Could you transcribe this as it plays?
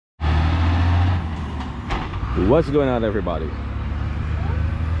What's going on, everybody?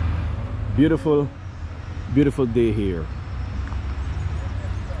 Beautiful day here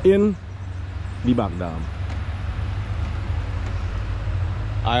in the Back Dam.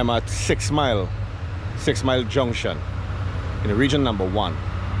 I am at 6 Mile Junction in the region number 1,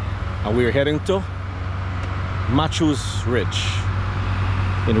 and we are heading to Matthews Ridge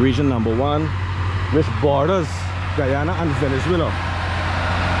in region number 1, which borders Guyana and Venezuela.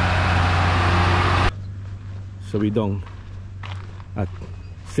 So we down at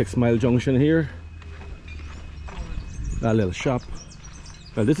 6 Mile Junction here. That little shop.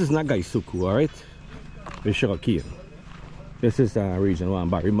 Well, this is not Gaisuku, alright? It's sugarcane. This is region 1,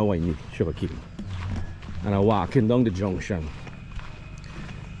 Barry Mawaini, sugarcane. And I'm walking down the junction.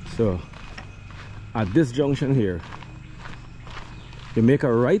 So at this junction here, you make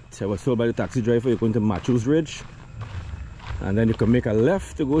a right. I was told by the taxi driver you're going to Matthews Ridge, and then you can make a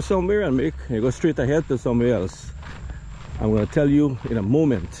left to go somewhere, and you go straight ahead to somewhere else. I'm going to tell you in a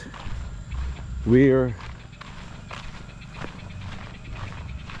moment where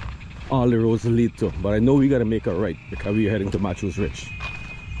all the roads lead to, but I know we got to make a right because we're heading to Matthews Ridge.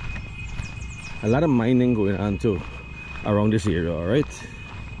 A lot of mining going on too around this area, all right?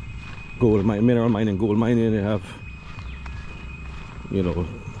 Gold mining, mineral mining, gold mining. They have, you know,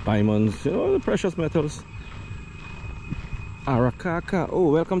 diamonds, you know, the precious metals. Arakaka.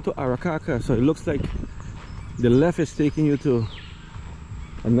 Oh, welcome to Arakaka. So it looks like the left is taking you to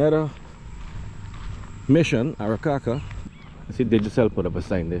another mission, Arakaka. I see Digicel put up a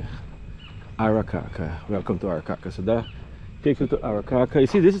sign there. Arakaka. Welcome to Arakaka. So that takes you to Arakaka. You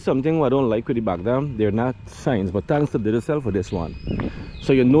see, this is something I don't like with the Back Dam. They're not signs, but thanks to Digicel for this one.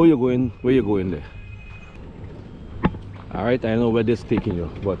 So you know you're going where you're going there. Alright, I know where this is taking you,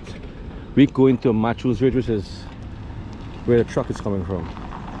 but we're going to Matthews Ridge, which is where the truck is coming from.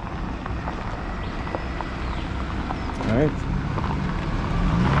 Alright.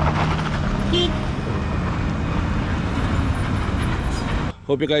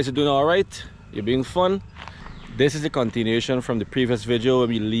 Hope you guys are doing alright. You're being fun. This is a continuation from the previous video where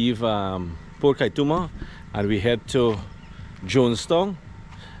we leave Port Kaituma and we head to Jonestown,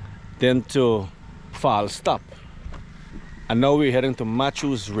 then to Falstaff, and now we're heading to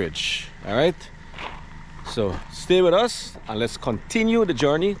Matthews Ridge. Alright, so stay with us and let's continue the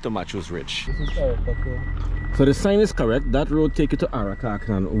journey to Matthews Ridge. This is Arakaka. So the sign is correct. That road takes you to Arakaka.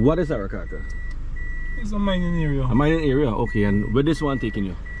 And what is Arakaka? It's a mining area. A mining area, okay. And where this one taking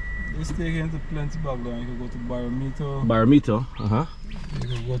you? It's taking you to plenty back down. You can go to Barometer. Barometer, You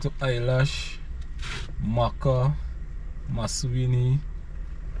can go to Eyelash, Maka, Maswini,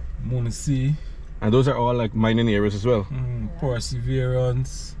 Munisi. And those are all like mining areas as well.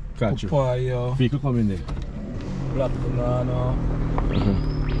 Perseverance, Gotcha. Papaya, Vehicle coming there. Black Banana.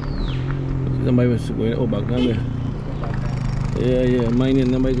 Somebody was going back down there. Yeah,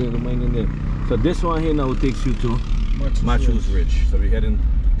 mining. Somebody going to mining there. So this one here now takes you to Matthews Ridge. So we're heading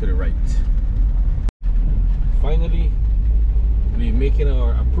to the right. Finally, we're making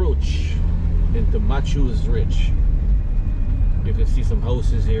our approach into Matthews Ridge. You can see some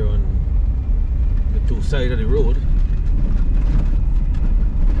houses here on the two sides of the road.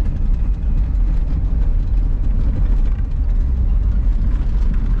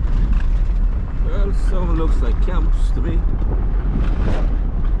 Well, some looks like camps to me.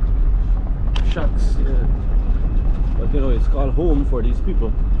 Shacks, yeah. But you know, it's called home for these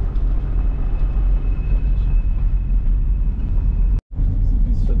people.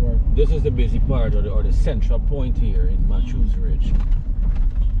 So this is the busy part, or the central point here in Matthews Ridge.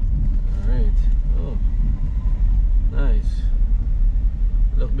 Alright. Oh, nice.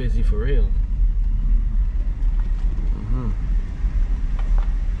 Look busy for real.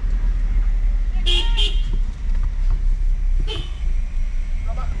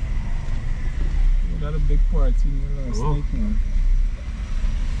 Got a big party in last night, man.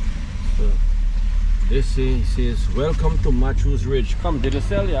 So this says welcome to Matthews Ridge. Come, did you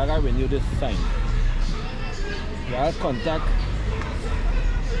sell? Yeah, I gotta renew this sign. Yeah, contact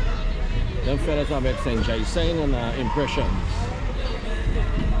them fellas have exchange sign and impressions.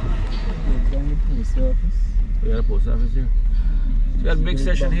 Down the post office. Yeah, the post office here. We got a big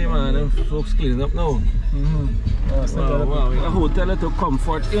session here, man. Them folks cleaning up now. Wow, we got a hotel to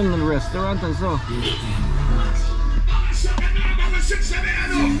Comfort Inn and restaurant and so.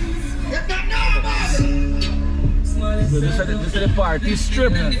 So this is the party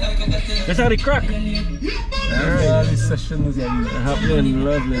strip. This is the crack. Alright, this session is happening.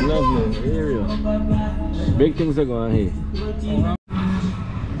 Lovely area. Big things are going on here.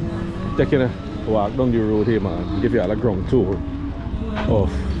 Taking a walk down the road here, man. Give you all a ground tour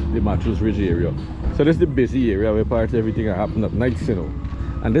of the Matthews Ridge area. So this is the busy area where part of everything happen at night, you know.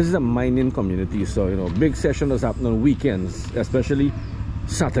 And this is a mining community, so you know, big session does happen on weekends, especially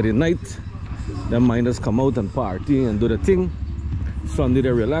Saturday night. The miners come out and party and do the thing. Sunday they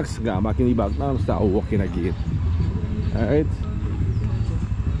relax, go back in the background and start walking again. Alright.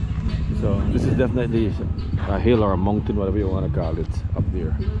 So this is definitely a hill or a mountain, whatever you want to call it, up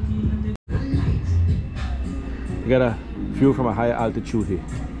there. You got a view from a higher altitude here.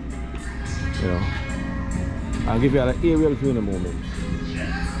 You know, I'll give you an aerial view in a moment.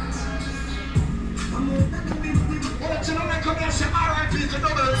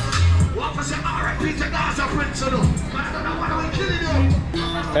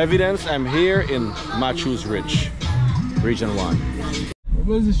 Evidence, I'm here in Matthews Ridge, Region 1.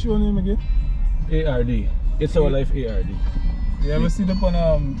 What is the show name again? ARD. It's Our Life ARD. You ever see it up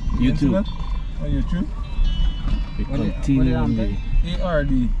on YouTube? Internet? On YouTube? We continue on the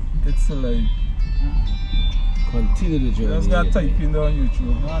ARD. It's like continue the journey. just got type in on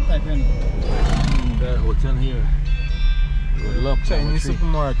YouTube. Type in. That hotel here. Love Chinese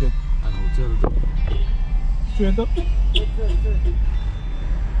supermarket. and hotel. Straight up.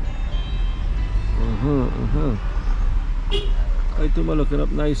 I took a look it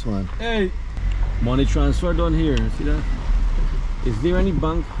up, nice one. Hey, Money transfer done here. See that? Is there any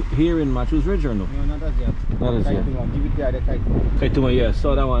bank here in Matthews Ridge or no? No, not as yet. Not as yet. Give it there, the Kaituma. Kaituma, yeah,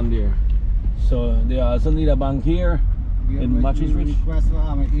 saw that one there. So they also need a bank here in Matthews Ridge. Request for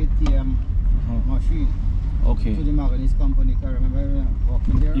an ATM machine Okay. to the Maganese company. I remember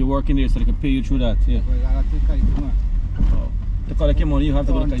working there. You're working there so they can pay you through that, yeah. But I got to Kaituma. Oh. To collect your money, you have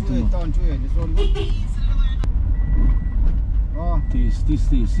to go to Kaituma. Turn to it. This one good. Oh,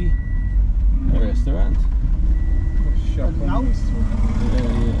 Tasty. A restaurant. shop now? on this one.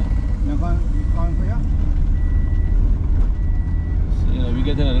 Yeah. you're going for you? So, you know, we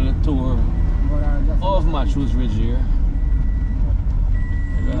getting a little tour But just of Matthews Ridge here.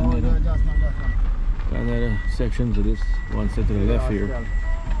 No, just not. Another section to this one set to the left here.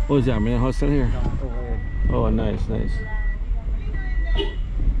 Oh, is that Armenian hostel here? Oh, nice.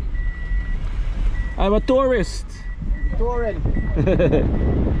 I'm a tourist. Touring.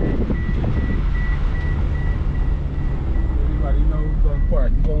 Everybody know who's going to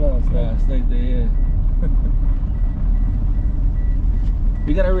park. You go on. Last night there.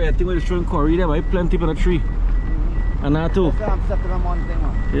 We got a red thing with the showing curry there, but plenty on a tree. And that too. I'm set to the mountain,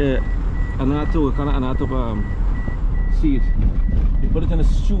 man. Yeah. And that too. Kind of seed. You put it in a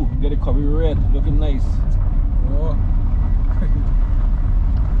stew, get it curry red, looking nice. Oh.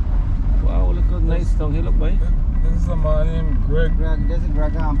 Wow, look how nice down here look, boy. This is a man named Greg. There's a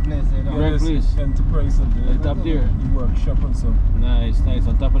Greg place there. Greg, please. Enterprise of the Right up there. He workshop and stuff. Nice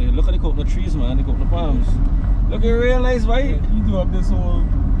on top of it. Look at the coconut trees, man, the coconut palms. Looking real nice, boy. He do up this whole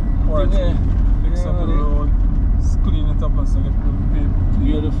part. Yeah. Fix up the road, clean it up and stuff.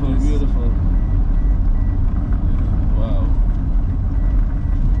 Beautiful. Wow.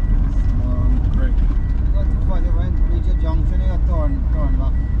 Greg. You got too far, you went reach a junction, you turn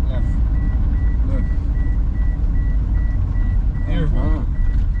back left. Look. Here.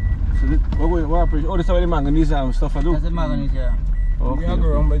 So this, oh, this is where the manganese and stuff I do. That's the Maganese, yeah. Okay. We are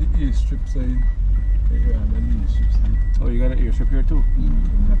going by the airstrip side. Yeah, by the airstrip side. Oh, you got an airstrip here too?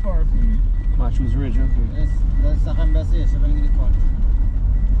 Not far from me. Matthews Ridge, okay. Yes, that's the second best airstrip in the country.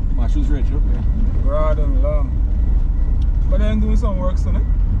 Matthews Ridge, okay. Broad and long. But then doing some work on it?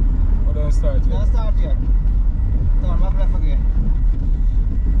 Or then start Don't yet? start yet. Turn back left again.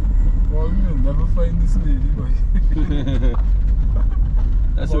 Well, we will never find this lady, boy.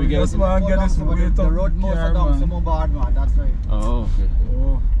 That's But what we get. just want to get this weight up The road most car, of down man. some more bad, man. That's right. Oh, okay.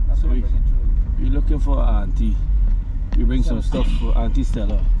 Oh. That's So what we- bring it through. We're looking for Auntie. We bring some stuff for Auntie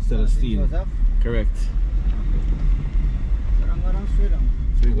Stella Steen. Joseph, Correct. so I'm going straight down.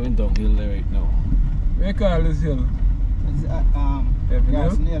 So we're going downhill there right now. Where call this hill? It's Evan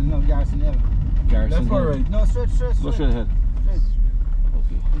Garrison Hill. No, Garrison Hill. Garrison Left or Hill. right? No, straight. Go straight ahead. Straight.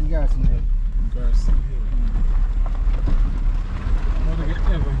 Okay. It's Garrison Hill. Garrison Hill. I'm going to get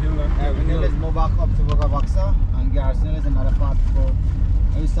Evan Hill and Evan Hill is more back up to Bogabaxa, and Garrison Hill is another part for.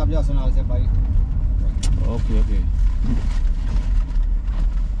 I stop just when I was there by. Okay.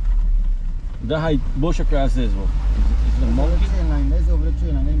 The height bush across this one. Is it a Over the mountain? train line. There's over the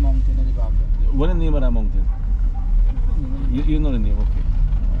train line in mountain at the back there. What's the name of that mountain? You know the name, okay.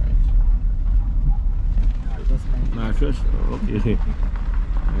 Alright. Nah, first, okay.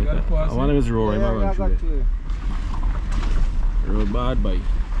 gotta pass I want to miss road, I'm Yeah, I around got through you. there. Road bad by.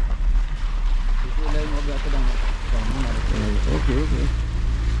 Okay.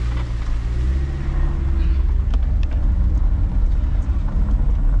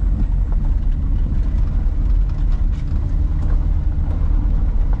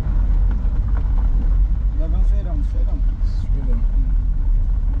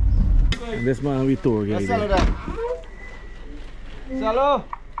 this man we tour guide. Hello there. Hello.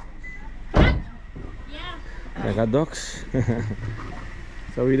 Like a ducks.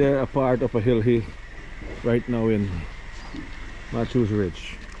 So we're there a part of a hill here right now in Matthews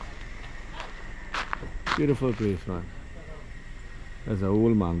Ridge. Beautiful place, man. There's an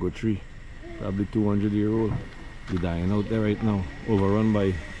old mango tree, probably 200-year-old. They're dying out there right now, overrun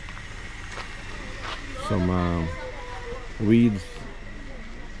by some weeds.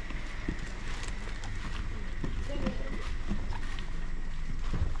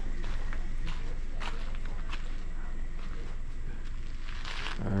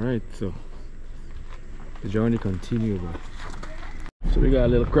 Alright, so the journey continues. So we got a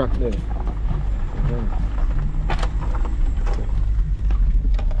little crack there.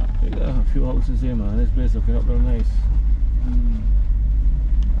 We got a few houses here, man. This place looking up real nice.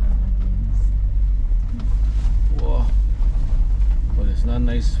 Whoa. But it's not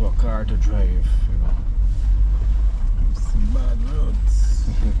nice for a car to drive, you know. Some bad roads.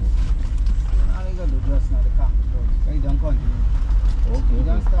 Now you got to dress now the campus roads. Right, don't continue. Okay. You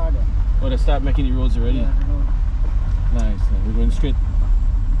don't start them. Oh, they start making the roads already? Yeah, the road. Nice. We're going straight.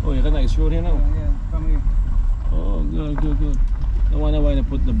 Oh, you got a nice road here now? Yeah, from here. Oh, good, good, good. No wonder why they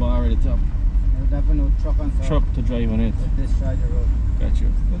put the bar at the top. You have no truck on side. Truck to drive on it. This side of the road. Got you.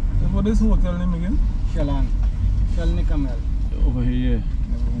 What is hotel name again? Shellan. Shelnickamel. Over here, yeah.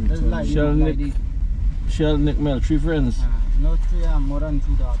 There's like Shelnick. Shelnick Mel, 3 friends. no 3, more than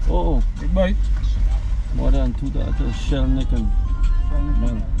 2 daughters. Oh, Big bite. more than 2 daughters. Shelnick and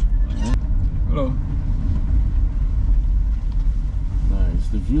Mel. Hello. Nice.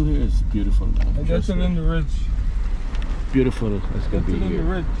 The view here is beautiful, man. I got it in the ridge. Beautiful as can Got be it in the here.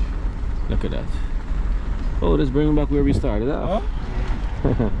 ridge. Look at that. Oh, let's bring back where we started off.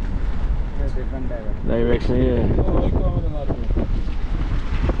 Huh? There's different direction. Direction, yeah. Oh, I come with another way.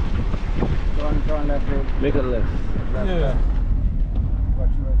 Turn left, right. Make a left. Yeah.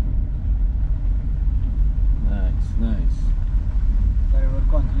 Watch your right. Nice, nice. The road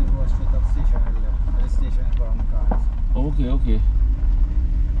continue to go straight up station and left. There is station in front of the cars. Okay, okay.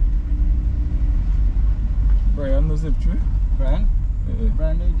 Brian, no zip tree. Brian? Yeah.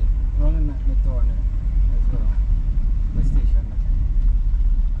 Brian, run in the turn there. Let's go. The station.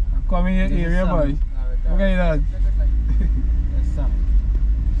 Come in your area, boy. Look at that. There's some.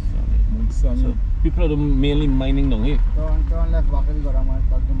 Sunny. So people are mainly mining down here. Turn left back if you go down back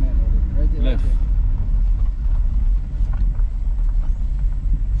to main road. Right there. Left.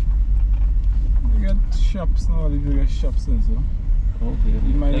 They got shops now, they do get shops and so. Okay.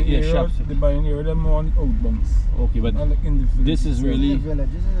 In my Like, yeah, area, shops. they buy in here, they're more on the outbounds. Okay, but Not like in the village. this is This is really the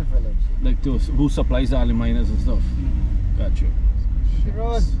village. This is the village. like those who supplies all the miners and stuff. Got you. The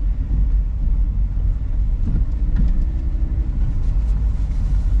road.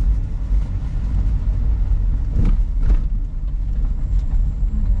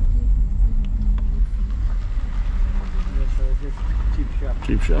 Cheap shop.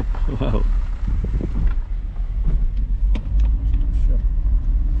 Cheap shop. Wow. Shop.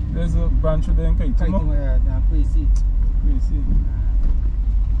 There's a branch there in Kaitumo. Kaitumo, yeah, Kwesi. Crazy.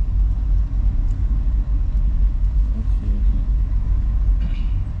 Okay, okay.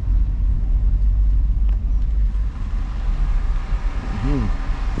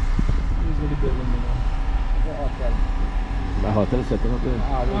 Here's where the building is now. It's a hotel. The hotel setting up there.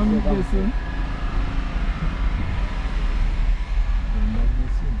 Ah, I'm we guessing.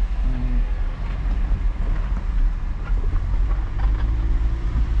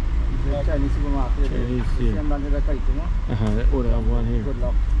 Chinese supermarket. Chinese, yeah. Same brand as the Kaitumo. Oh, they have one here. Good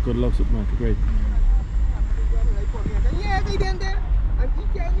luck. Good luck supermarket, great.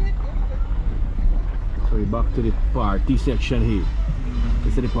 So we're back to the party section here.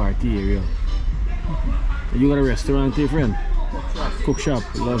 This is the party area. You got a restaurant here, friend? Cook shop,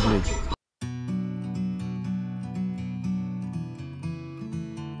 lovely.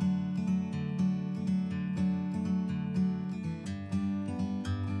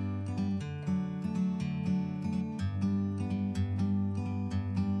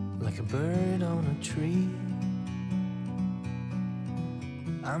 Like a bird on a tree,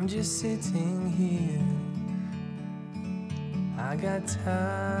 I'm just sitting here. I got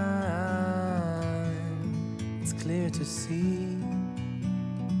time, it's clear to see.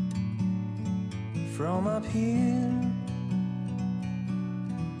 From up here,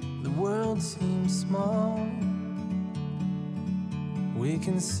 the world seems small. We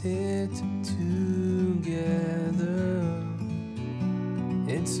can sit together.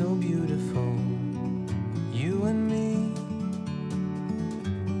 It's so beautiful, you and me.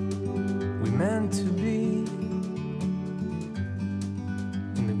 We meant to be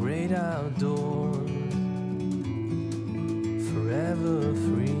in the great outdoors.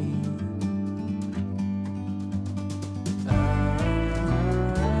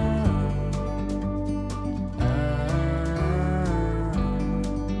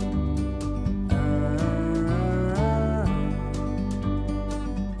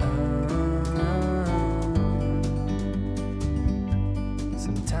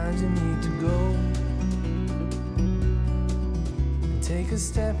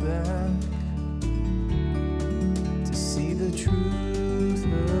 step back to see the truth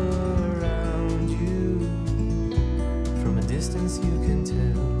around you. From a distance you can tell.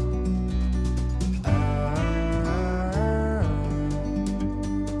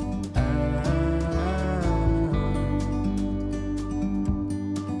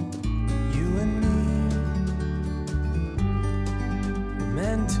 You and me were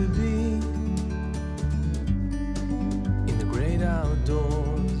meant to be in the great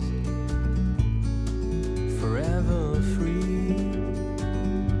outdoors, forever free.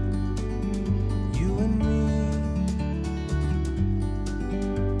 You and me,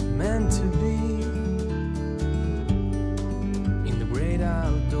 meant to be in the great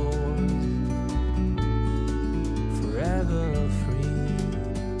outdoors, forever free.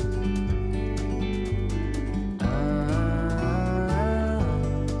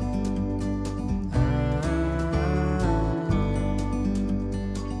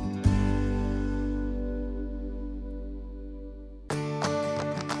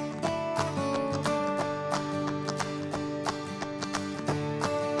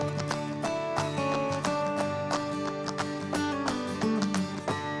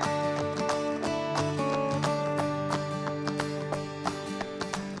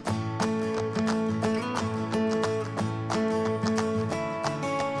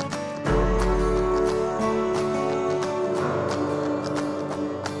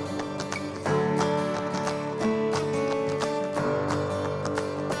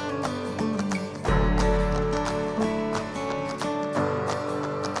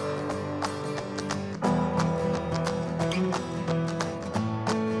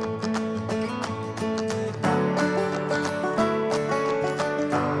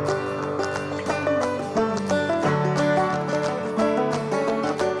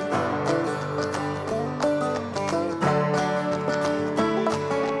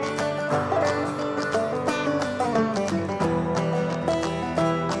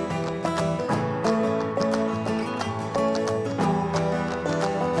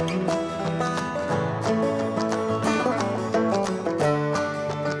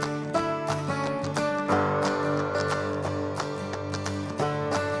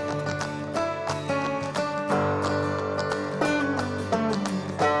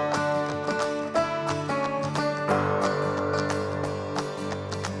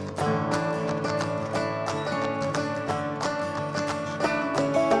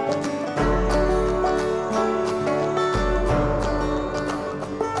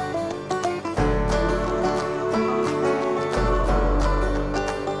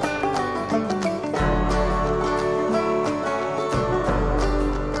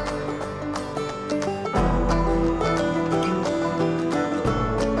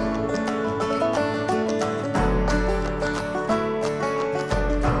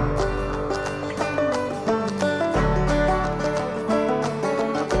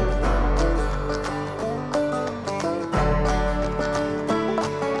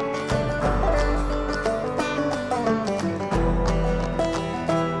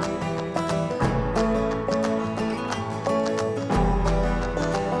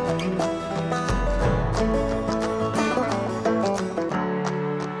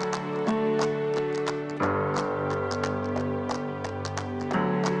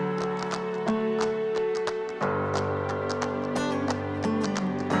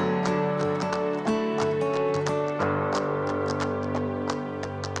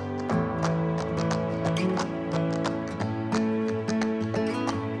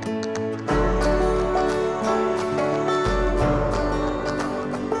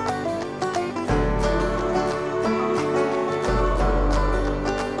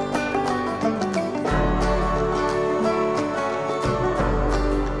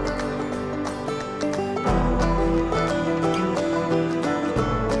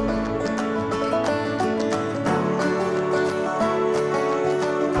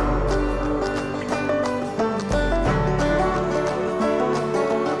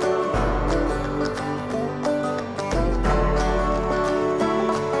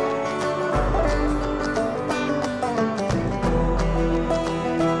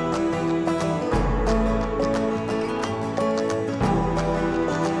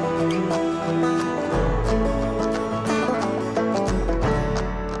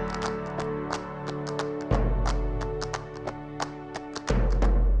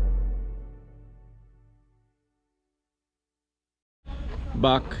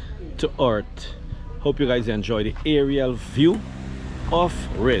 back to earth. Hope you guys enjoy the aerial view of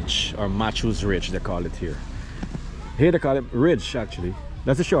Ridge, or Matthews Ridge they call it here. Here they call it Ridge actually.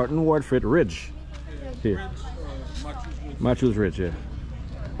 That's a shortened word for it, Ridge. Here. Matthews Ridge, yeah.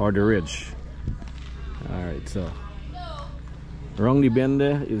 or the ridge. Alright, so around the bend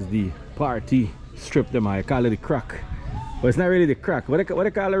there is the party strip them. I call it the crack. But it's not really the crack. What do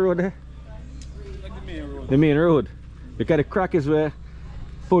you call the road there? Like the main road. The main road. Because the crack is where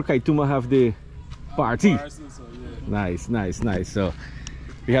Port Kaituma have the party. So, yeah. Nice, nice, nice. So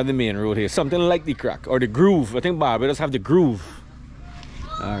we have the main road here. Something like the crack or the groove. I think Barbados have the groove.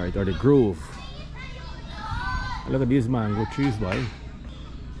 Alright, or the groove. Look at these mango trees, boy.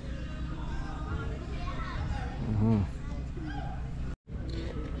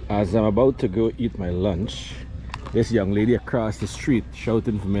 As I'm about to go eat my lunch, this young lady across the street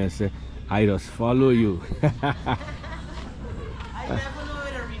shouting for me and say, I just follow you. I never know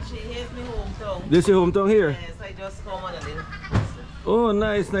where to reach it. Here's my hometown. This your hometown here? Yes, I just come on a little. Oh,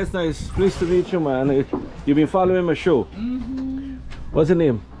 nice, nice, nice. Pleased to meet you, man. You've been following my show. What's your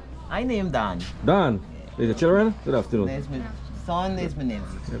name? I named Dan. Dan. Is your children? Good afternoon. There's my son, there's my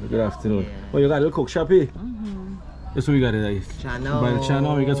nephew. Good afternoon. Yeah. Oh, you got a little cook shop here? This one we got it. Channel. By the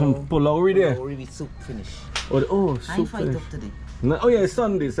channel, we got some pulao there. Already soup finish. Oh, I soup fight finish. up today. No, oh yeah, it's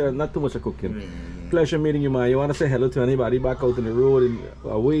Sunday, so not too much of cooking. Yeah. Pleasure meeting you, man. You want to say hello to anybody back out on the road and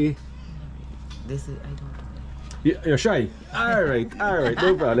away? This is, I don't. You're shy? Alright,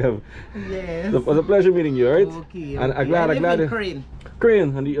 no problem. Yes. It was a pleasure meeting you, alright? Okay. And I'm okay. glad, I I'm glad. live in Crane.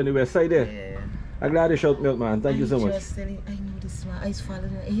 Crane, on the west side there. Yeah. I'm glad you shot me out, man. Thank you so much. Just telling, I know this man. I was following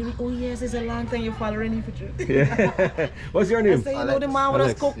him. Oh yes, it's a long time you're following him for true. Yeah. What's your I name? say you know the man with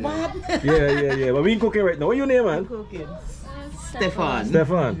us cook bad. Yeah. But we ain't cooking right now. What's your name, man? Cooking. Stefan.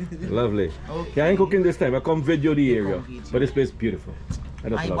 Stefan. Lovely. Okay. Yeah, I ain't cooking this time. I come video the area. video. But this place is beautiful. I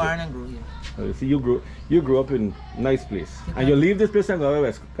just I love born it. and grew here. See, you grew up in a nice place. And you leave this place and go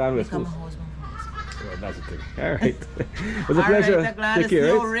west Become Coast. a husband from Well, that's the thing. Alright. It was a All pleasure. right, I'm glad Take to see care,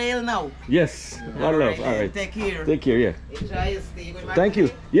 you right? real now. Yes. One love. Alright. Take care. Take care, yeah. Enjoy your stay. Going back Thank you.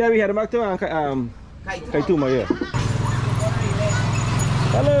 today? Yeah, we had a back to Kaituma. Kaituma, yeah.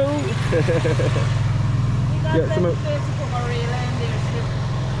 Hello. Yeah, some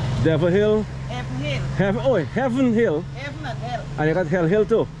Devil Hill. Heaven Hill. Heaven Hill. Heaven and Hell. And you got Hell Hill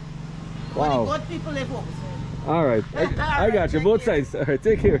too. Wow. Wow. Good people live over. All right. I got you. Take Both care. sides. All right.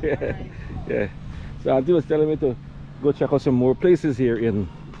 Take care. Yeah. Yeah. So Auntie was telling me to go check out some more places here in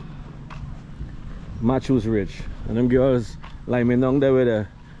Matthews Ridge. And them girls like me down there with a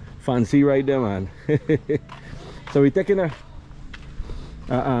fancy right there, man. So we're taking a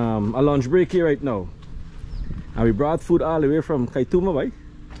lunch break here right now. And we brought food all the way from Kaituma, right?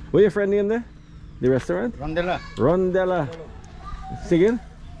 What's your friend name there? The restaurant? Rondella. Rondella. Say again?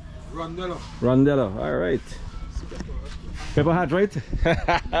 Rondella. Rondella, alright. Pepper Hat, right?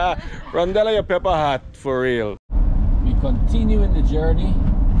 Rondella, your Pepper Hat, for real. We continue in the journey.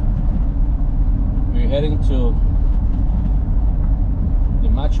 We're heading to the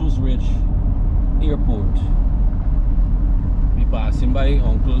Matthews Ridge Airport. We passing by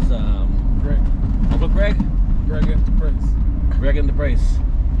Uncle's Greg. Uncle Greg? Greg Enterprise. Greg Enterprise.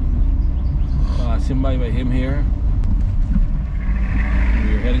 Passing by him here.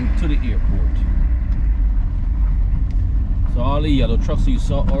 We're heading to the airport. So all the yellow trucks you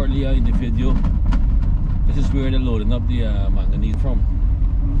saw earlier in the video, this is where they're loading up the manganese from.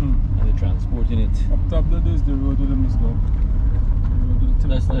 And they're transporting it. Up top there is the road to the Musgo.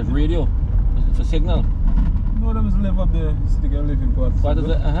 That's the radio. It's a signal. No, them live up there. So they can live in parts. What is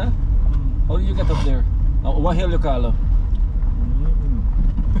it? How do you get up there? What hill you call it?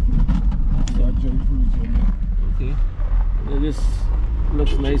 Okay. Yeah, this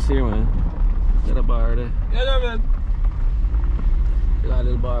looks nice here, man. Got a bar there. Yeah, man. Got a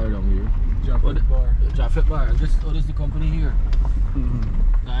little bar down here. Jaffet Bar. Jaffet Bar. This is the company here.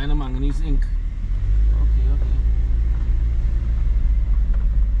 Guyana Manganese Inc. Okay.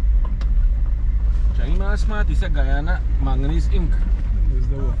 Chinese man smart. He said Guyana Manganese Inc. There's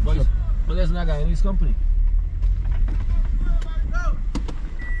the workshop. But there's not a Guyanese company.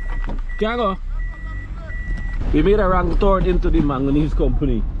 Can't go. We made a wrong turn into the manganese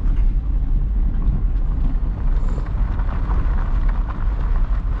company.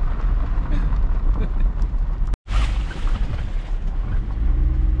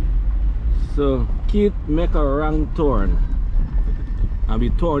 So Keith make a wrong turn and we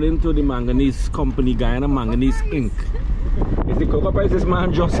turned into the manganese company, Guyana Manganese Inc. Is the cocoa price this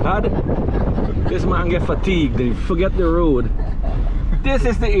man just had? This man get fatigued, they forget the road. This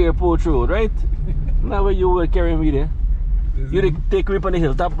is the airport road, right? Now where you were carrying me there. You take me up on the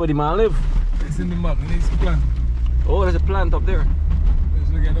hilltop where the man live. It's in the manganese plant. Oh, there's a plant up there.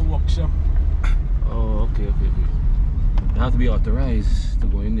 Let's look at the workshop. Oh, okay. You have to be authorized to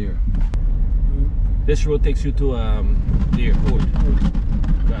go in there. This road takes you to the airport.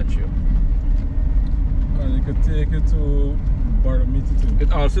 Got Got you. And it could take you to Barometer too.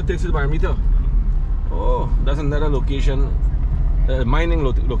 It also takes you to Barometer. Oh, that's another location. Mining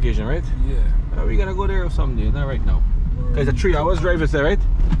location, right? Yeah. We're gonna go there someday, not right now. Cause it's a 3 hours drive, is that right?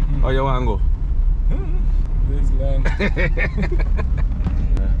 Or you wanna go? This is long.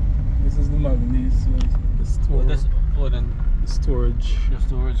 This is the manganese, the storage. Then the storage. the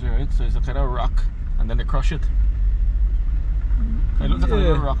storage, right? So it's a kind of rock, and then they crush it. It looks like a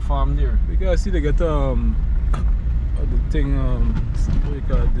little rock farm there. Because see, they get the thing, what you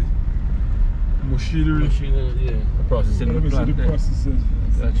call it, the machinery. Yeah, the processing Let me see plant the there. processes.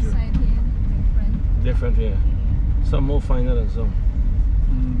 Got you. Side here, different. Different, yeah. Some more finer than some.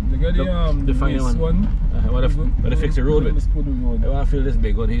 They got Look, the the finer waste one. What if fix the road with? Let's put the road. I want to feel this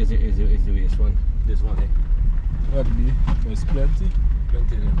big one here is the waste one. This one here. What be? There's plenty.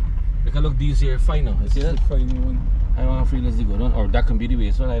 Plenty there. You can look these here finer. You see This is that? the final one. I want to feel this is the good one. Or that can be the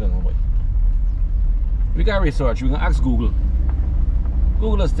waste one. I don't know why. We got research. We can ask Google.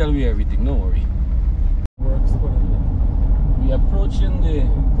 Google us tell me everything. Don't worry. Works for them. We approaching the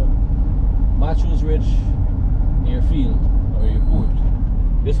Matthews Ridge airfield or airport.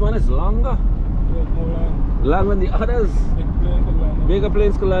 This one is longer. Yeah, more land. Longer than the others. Big plane can land. Bigger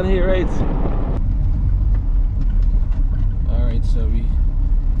planes can land here, right? Alright, so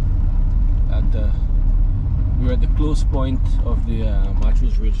we're at the close point of the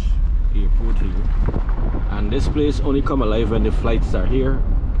Matthews Ridge airport here. And this place only come alive when the flights are here,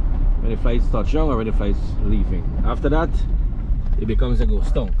 when the flights touch down or when the flights leaving. After that, it becomes a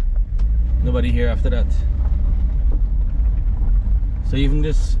ghost town. Nobody here after that. So even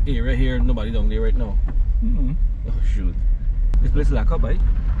this area here, nobody down there right now. Oh shoot. This place is locked up, right?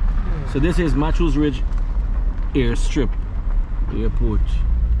 So this is Matthews Ridge Airstrip Airport.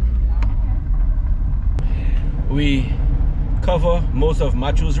 We cover most of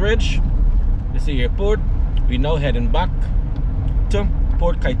Matthews Ridge. This is the airport. We're now heading back to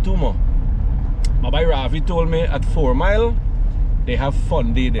Port Kaitumo. My boy Ravi told me at 4 Mile they have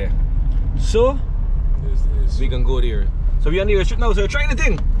fun day there. So we can go there. So we're on the airstrip now, so we're trying the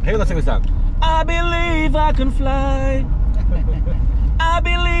thing. Hey, let's sing this song. I believe I can fly. I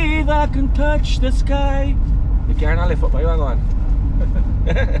believe I can touch the sky. You can't lift up, why you want to go on?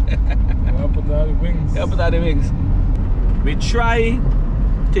 Put all the wings. Yeah, put out the wings. We try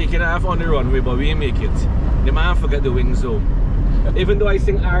taking off on the runway, but we ain't make it. The man forget the wings though. Even though I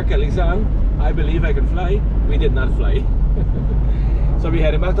sing R. Kelly song, I believe I can fly, we did not fly. So we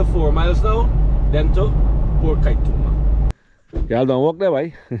heading back to 4 Miles now, then to Port Kaituma. Y'all don't walk that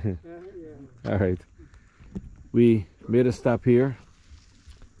way. Alright. We made a stop here.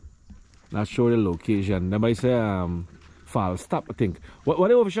 Not sure the location. Nobody say Falstap, I think. What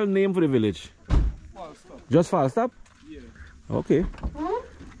the official name for the village? Falstap. Just Falstap? Yeah. Okay.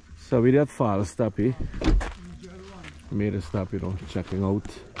 So we did Falstap here. Made a stop, you know, checking out.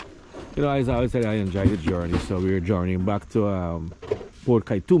 You know, as I always said, I enjoy the journey. So we're journeying back to Port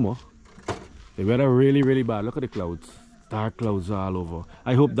Kaitumo. The weather really, really bad. Look at the clouds. Dark clouds all over.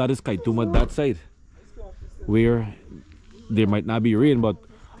 I hope that is Kaitumo, that side. Where there might not be rain, but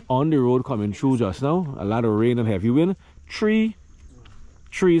on the road coming through just now, a lot of rain and heavy wind. 3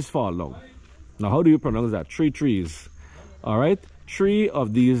 trees fall down. Now, how do you pronounce that? 3 trees. Alright? 3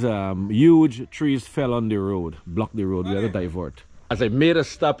 of these huge trees fell on the road, blocked the road. We had to divert. As I made a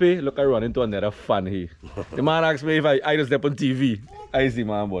stop here, look, I run into another fan here. The man asked me if I just step on TV. I see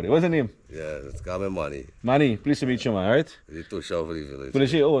man, buddy. What's the name? Yeah, it's got me money. Manny, pleased to meet you, man, alright? The two show for the village.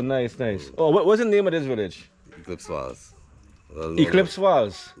 Village, oh, nice, nice. Oh, what's the name of this village? Eclipse Falls. Well, Eclipse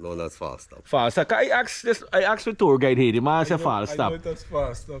Falls. Known as Falstap. Falstap. I asked the tour guide here. The man said I know Falstap. it was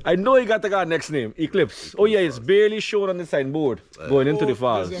Falstap. I know he got the next name, Eclipse. Oh yeah, it's barely shown on the signboard going into the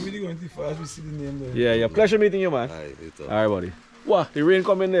falls. When we go into the falls, we see the name there. Yeah, yeah. Pleasure meeting you, man. Aye, you too. Alright, buddy. Wow, the rain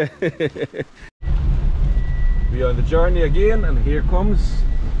coming there. We are on the journey again, and here comes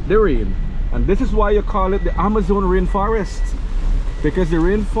the rain. And this is why you call it the Amazon rainforest, because the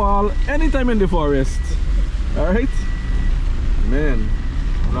rain fall anytime in the forest. Alright? Man,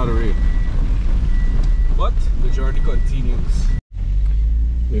 a lot of rain. But the journey continues.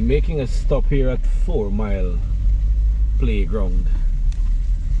 We're making a stop here at 4 Mile Playground.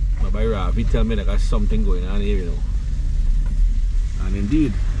 My boy Ravi tell me that there's something going on here, you know. And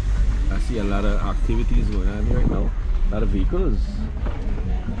indeed, I see a lot of activities going on here right now. A lot of vehicles.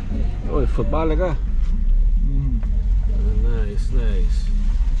 Oh, the football like that. Nice, nice.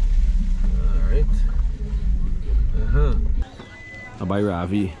 Alright. My boy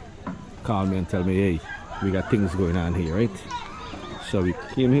Ravi called me and tell me, hey, we got things going on here, right? So we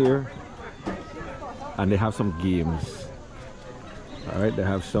came here and they have some games. All right, they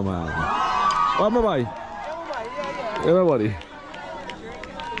have some. What my boy? Everybody.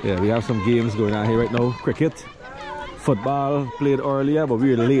 Yeah, we have some games going on here right now. Cricket, football played earlier, but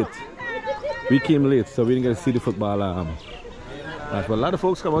we were late. We came late, so we didn't get to see the football match. But a lot of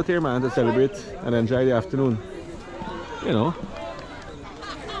folks come out here, man, to celebrate and enjoy the afternoon. You know,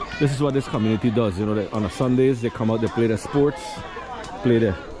 this is what this community does. You know, on a Sundays they come out, they play the sports, play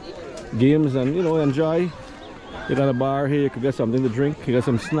the games, and you know, enjoy. You got a bar here, you can get something to drink, you get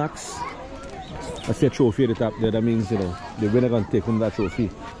some snacks. I see a trophy at the top there, that means, you know, the winner gonna take home that trophy.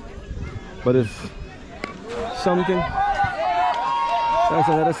 But it's something. That's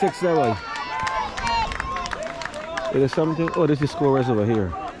another 6 there, boy. There's something. Oh, this is scorers over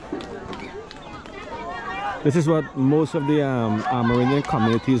here. This is what most of the Amerindian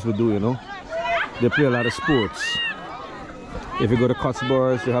communities would do, you know. They play a lot of sports. If you go to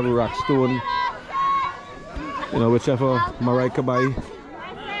Cotsbars, they have a Rockstone, you know, whichever Maracaibo.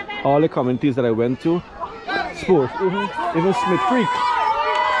 All the communities that I went to, sports, even Smith Creek.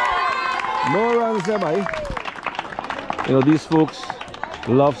 More runs there, boy. You know, these folks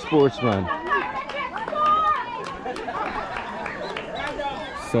love sports, man.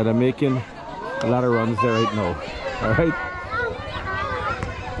 So they're making a lot of runs there right now. Alright?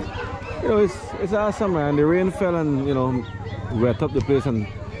 You know, it's awesome, man. The rain fell and, you know, wet up the place and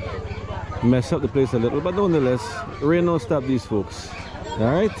messed up the place a little, but nonetheless, rain don't stop these folks.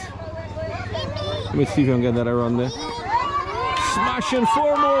 Alright? Let me see if I can get that run there. Smashing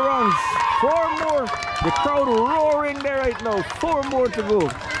 4 more runs. 4 more. The crowd roaring there right now. 4 more to go.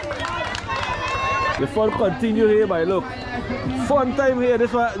 The fun continue here, by look. Fun time here. This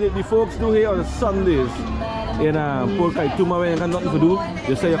is what the folks do here on Sundays in Port Kaituma. When you got nothing to do,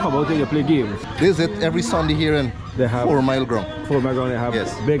 you say you come out and you play games. This is it every Sunday here in they have 4 Mile Ground. 4 Mile Ground, they have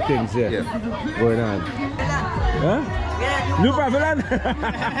big things here going on. Huh? New Pavilion?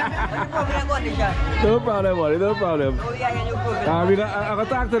 No problem, buddy, no problem. I got to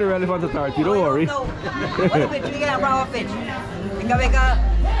talk to the relevant authority, don't worry. So you got a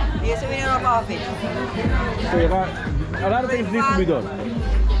lot of things need to be done.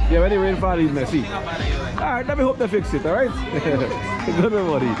 Yeah, when the rainfall is messy. Alright, let me hope they fix it, alright? Good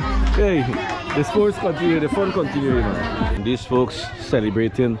everybody. Hey, the sports continue, the fun continue, you know. These folks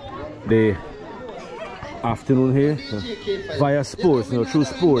celebrating the afternoon here via sports, you know, through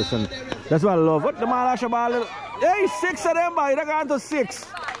sports, and that's what I love. What the Malash ball? Hey, 6 of them, boy. They're going to 6.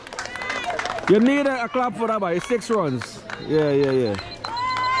 You need a clap for that, boy. 6 runs. Yeah,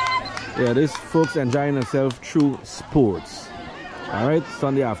 these folks enjoying themselves through sports. Alright,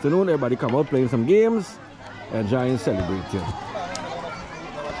 Sunday afternoon, everybody come out playing some games, enjoying, celebrating.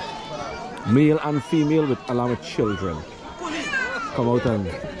 Male and female along with children. Come out and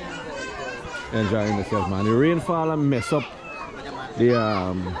enjoying themselves, man. The rainfall and mess up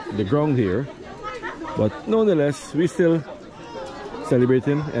the ground here, but nonetheless we still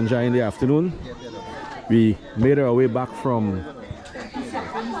celebrating, enjoying the afternoon. We made our way back from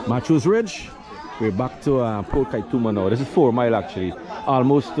Matthews Ridge. We're back to Port Kaituma now. This is 4 Mile actually,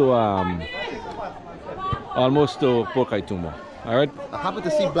 almost to Port Kaituma. All right. I happen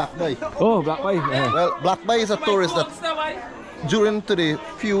to see Black Boy. Oh, Black Boy. Well, Black Boy is a tourist that during to the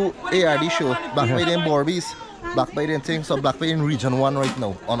few ARD show, Black Boy in Borbies, Black Boy in thing, so Black Boy in Region 1 right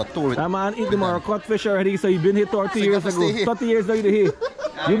now on a tour. That man eat the maracot fish already, so you've been here 30 years ago. 30 years now you're here.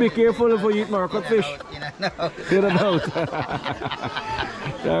 You be careful if you eat maracot fish. Get it out.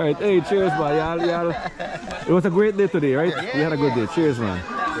 Alright, hey, cheers, man. Y'all. It was a great day today, right? We had a good day. Cheers, man.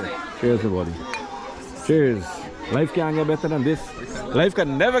 Cheers, everybody. Cheers. Life can't get better than this. Life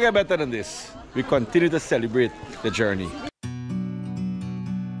can never get better than this. We continue to celebrate the journey.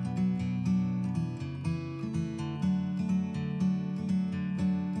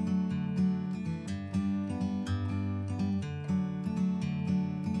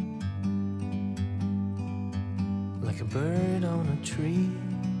 Like a bird on a tree,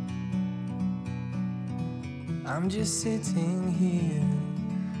 I'm just sitting here.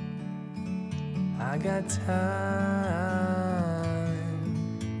 I got time,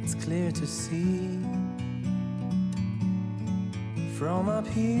 it's clear to see. From up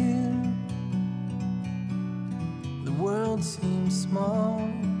here, the world seems small.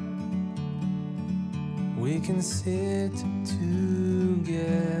 We can sit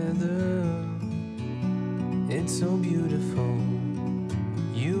together. It's so beautiful,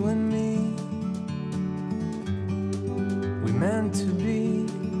 you and me. We meant to be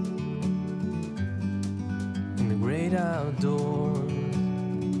in the great outdoors,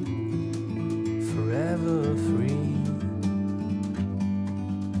 forever free.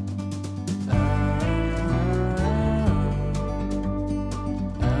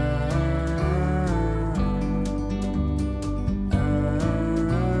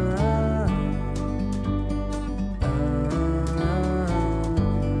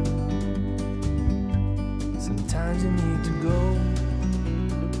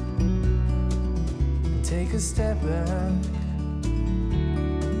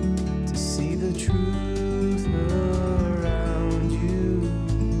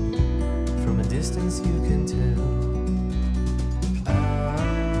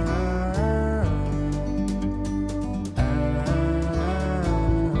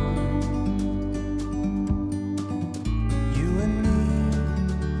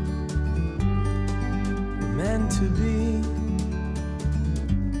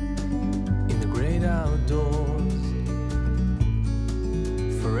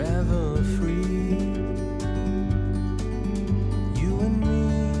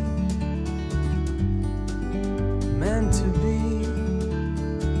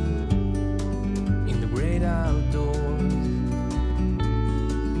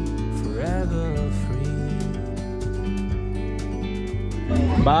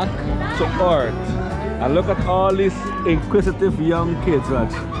 back to earth. And look at all these inquisitive young kids,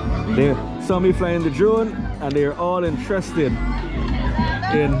 watch. They saw me flying the drone and they're all interested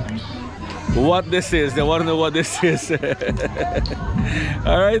in what this is. They want to know what this is.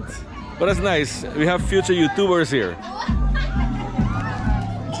 Alright, but that's nice. We have future YouTubers here.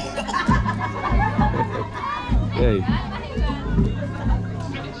 Hey.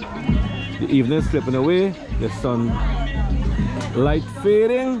 The evening slipping away, the sun light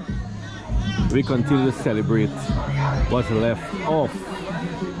fading. We continue to celebrate what's left of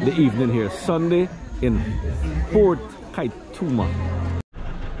the evening here, Sunday in Port Kaituma.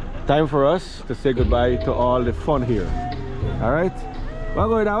 Time for us to say goodbye to all the fun here. Alright? What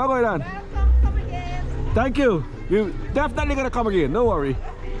going on? What going on? Come again. Thank you. You definitely gonna come again, no worry.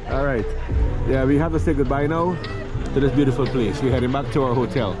 Alright. Yeah, we have to say goodbye now to this beautiful place. We're heading back to our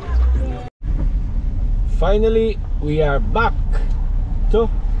hotel. Finally, we are back to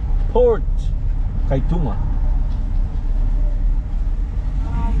Port Kaituma.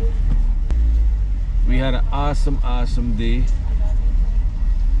 We had an awesome day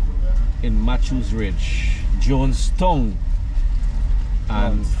in Matthews Ridge, Jonestown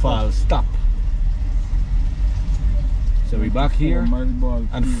and Falstaff. So we're back here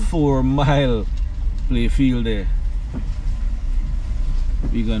and 4 Mile play field there.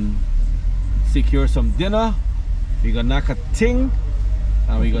 We're gonna secure some dinner, we're gonna knock a thing,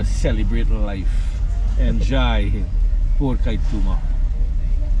 and we're gonna celebrate life. Enjoy Port Kaituma.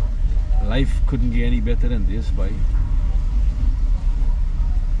 Life couldn't get any better than this, boy.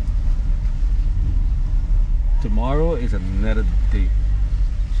 Tomorrow is another day.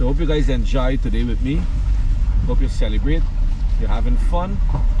 So hope you guys enjoy today with me. Hope you celebrate. You're having fun.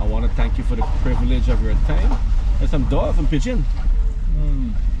 I want to thank you for the privilege of your time. There's some dove and pigeon.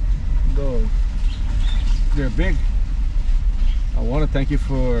 Dove. They're big. I want to thank you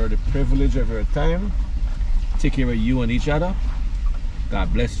for the privilege of your time. Take care of you and each other.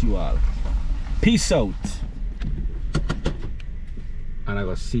 God bless you all. Peace out. And I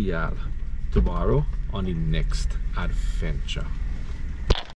will see y'all tomorrow on the next adventure.